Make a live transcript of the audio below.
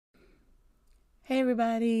Hey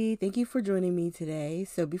everybody, thank you for joining me today.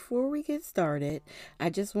 So before we get started, I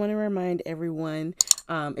just want to remind everyone,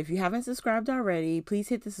 if you haven't subscribed already, please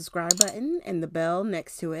hit the subscribe button and the bell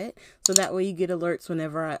next to it so that way you get alerts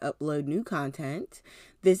whenever I upload new content.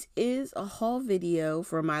 This is a haul video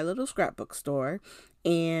for my little scrapbook store,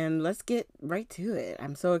 and let's get right to it.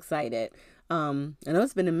 I'm so excited. I know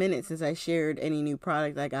it's been a minute since I shared any new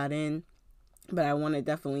product I got in, but I want to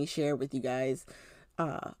definitely share with you guys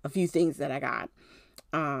a few things that I got.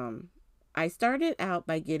 Um, I started out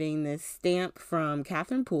by getting this stamp from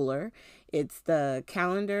Catherine Pooler. It's the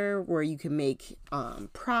calendar where you can make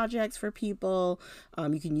projects for people.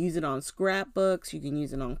 You can use it on scrapbooks. You can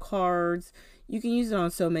use it on cards. You can use it on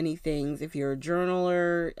so many things. If you're a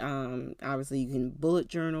journaler, obviously you can bullet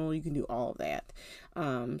journal. You can do all of that.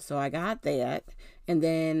 So I got that. And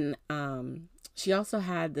then she also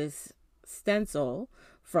had this stencil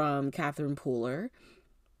from Catherine Pooler,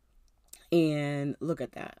 and look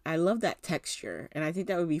at that. I love that texture. And I think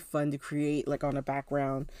that would be fun to create like on a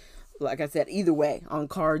background, like I said, either way, on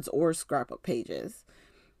cards or scrapbook pages.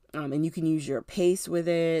 And you can use your paste with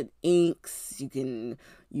it, inks, you can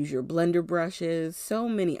use your blender brushes, so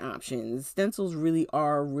many options. Stencils really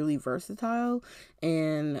are really versatile,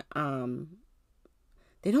 and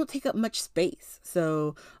they don't take up much space.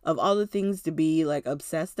 So, of all the things to be like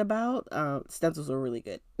obsessed about, stencils are really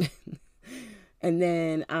good. And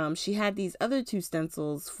then she had these other two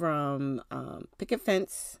stencils from Picket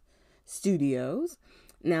Fence Studios.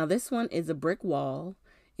 Now, this one is a brick wall.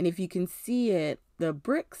 And if you can see it, the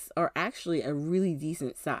bricks are actually a really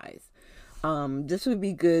decent size. This would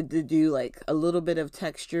be good to do like a little bit of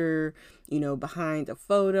texture, behind a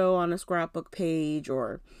photo on a scrapbook page,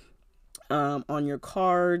 or on your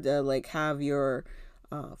card, like have your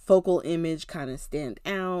focal image kind of stand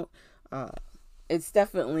out. Uh, it's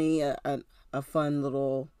definitely a fun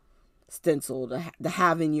little stencil to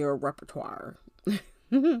have in your repertoire.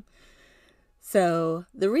 So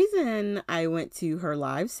the reason I went to her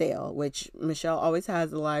live sale, which Michelle always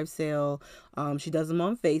has a live sale, she does them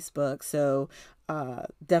on Facebook. So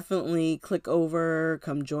definitely click over,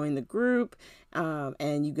 come join the group,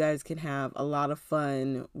 and you guys can have a lot of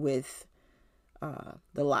fun with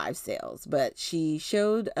the live sales. But she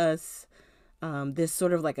showed us this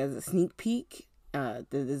sort of like as a sneak peek, the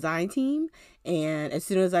design team. And as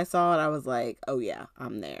soon as I saw it, I was like, oh yeah,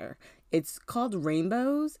 I'm there. It's called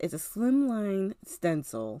Rainbows. It's a slimline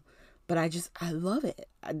stencil, but I love it.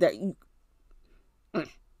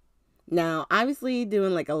 Now, obviously,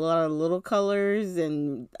 doing like a lot of little colors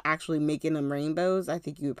and actually making them rainbows, I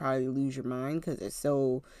think you would probably lose your mind because it's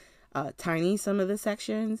so tiny, some of the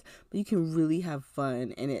sections. But you can really have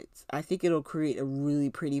fun, and I think it'll create a really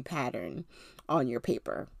pretty pattern on your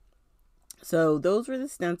paper. So those were the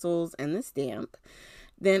stencils and the stamp.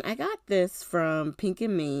 Then I got this from Pink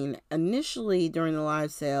and Main. Initially, during the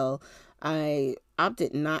live sale, I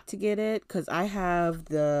opted not to get it because I have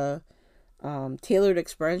the tailored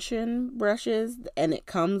expression brushes, and it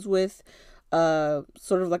comes with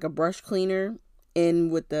sort of like a brush cleaner in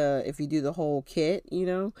with if you do the whole kit.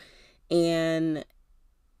 And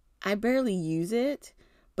I barely use it,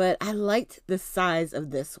 but I liked the size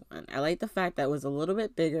of this one. I like the fact that it was a little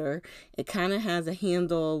bit bigger. It kind of has a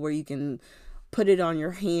handle where you can put it on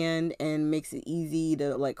your hand and makes it easy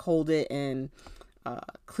to like hold it and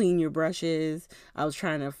clean your brushes. I was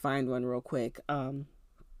trying to find one real quick.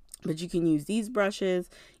 But you can use these brushes.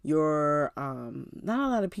 Not a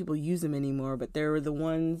lot of people use them anymore, but they're the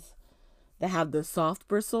ones that have the soft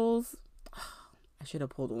bristles. I should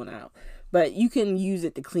have pulled one out. But you can use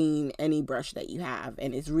it to clean any brush that you have.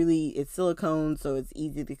 And it's silicone, so it's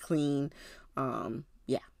easy to clean.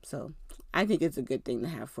 Yeah, so I think it's a good thing to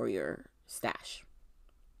have for your stash.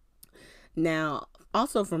 Now,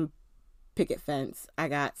 also from Picket Fence, I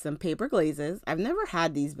got some paper glazes. I've never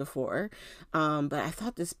had these before, but I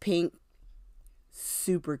thought this pink,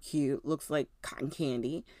 super cute. Looks like cotton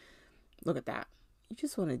candy. Look at that. You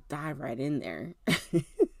just want to dive right in there.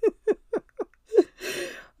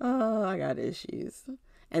 Oh, I got issues.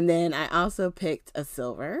 And then I also picked a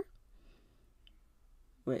silver,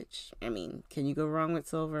 which, I mean, can you go wrong with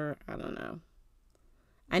silver? I don't know.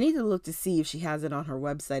 I need to look to see if she has it on her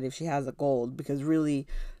website, if she has a gold, because really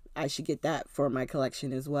I should get that for my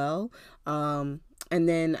collection as well. And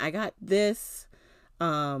then I got this.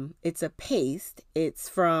 It's a paste. It's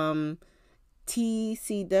from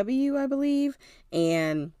TCW, I believe.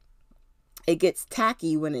 And it gets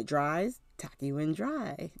tacky when it dries. Tacky when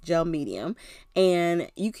dry. Gel medium. And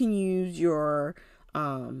you can use your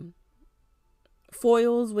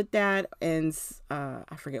foils with that, and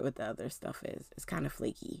I forget what the other stuff is. It's kind of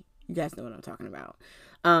flaky. You guys know what I'm talking about.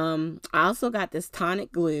 I also got this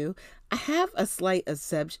tonic glue. I have a slight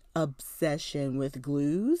obsession with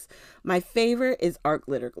glues. My favorite is art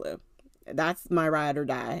glitter glue. That's my ride or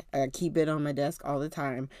die. I keep it on my desk all the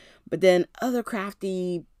time. But then other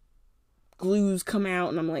crafty glues come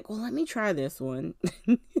out and I'm like, well, let me try this one.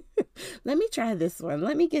 Let me try this one.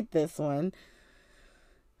 Let me get this one.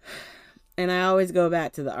 And I always go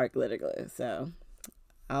back to the art glitter glue. So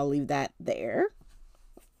I'll leave that there.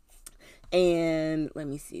 And let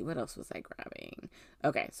me see, what else was I grabbing?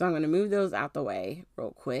 Okay, so I'm going to move those out the way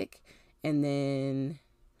real quick. And then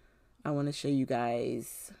I want to show you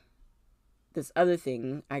guys this other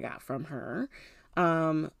thing I got from her.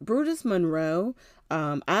 Brutus Monroe.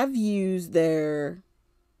 I've used their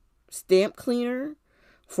stamp cleaner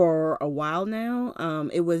for a while now.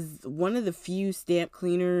 It was one of the few stamp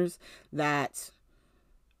cleaners that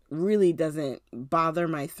really doesn't bother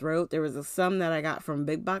my throat. There was some that I got from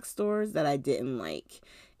big box stores that I didn't like.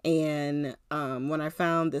 And when I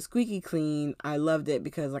found the Squeaky Clean, I loved it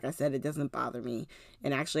because, like I said, it doesn't bother me.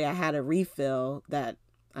 And actually, I had a refill that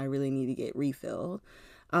I really need to get refilled.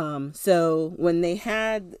 So when they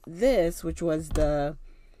had this, which was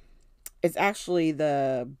it's actually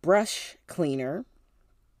the brush cleaner,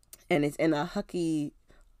 and it's in a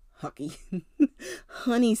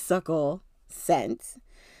honeysuckle scent.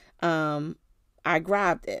 I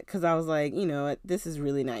grabbed it because I was like, you know, this is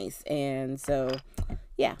really nice. And so,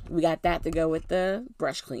 yeah, we got that to go with the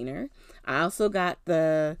brush cleaner. I also got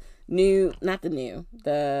the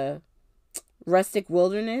Rustic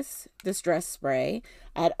Wilderness Distress Spray.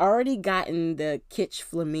 I had already gotten the Kitsch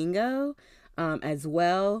Flamingo as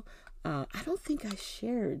well. I don't think I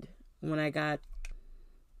shared when I got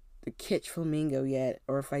the Kitsch Flamingo yet,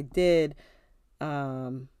 or if I did,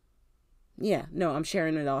 yeah, no, I'm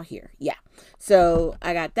sharing it all here. Yeah. So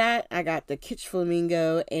I got that. I got the Kitsch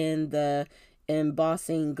Flamingo and the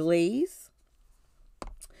embossing glaze.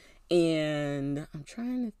 And I'm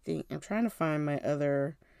trying to think. I'm trying to find my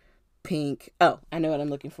other pink. Oh, I know what I'm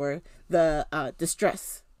looking for. The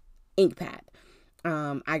Distress ink pad.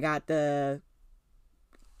 I got the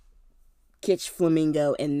Kitsch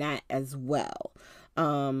Flamingo in that as well.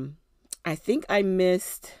 I think I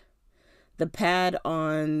missed the pad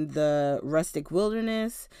on the Rustic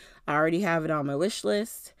Wilderness. I already have it on my wish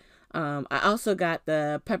list. I also got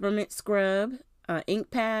the Peppermint Scrub ink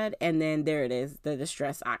pad, and then there it is, the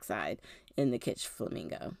Distress Oxide in the Kitsch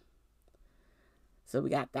Flamingo. So we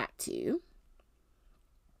got that too.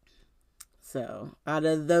 So out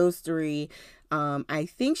of those three, I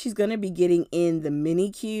think she's going to be getting in the mini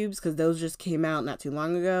cubes because those just came out not too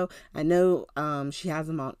long ago. I know she has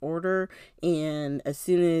them on order, and as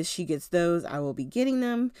soon as she gets those, I will be getting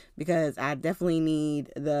them because I definitely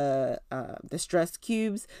need the distressed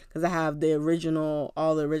cubes because I have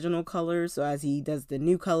all the original colors. So as he does the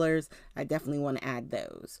new colors, I definitely want to add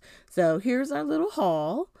those. So here's our little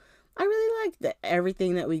haul. I really like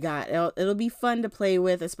everything that we got. It'll be fun to play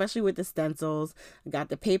with, especially with the stencils. I got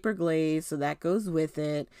the paper glaze, so that goes with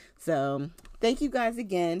it. So thank you guys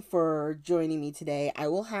again for joining me today. I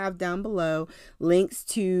will have down below links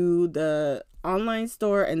to the online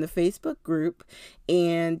store and the Facebook group.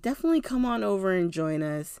 And definitely come on over and join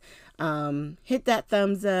us. Hit that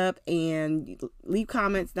thumbs up and leave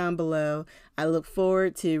comments down below. I look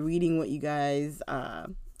forward to reading what you guys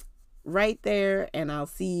right there, and I'll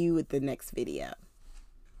see you with the next video.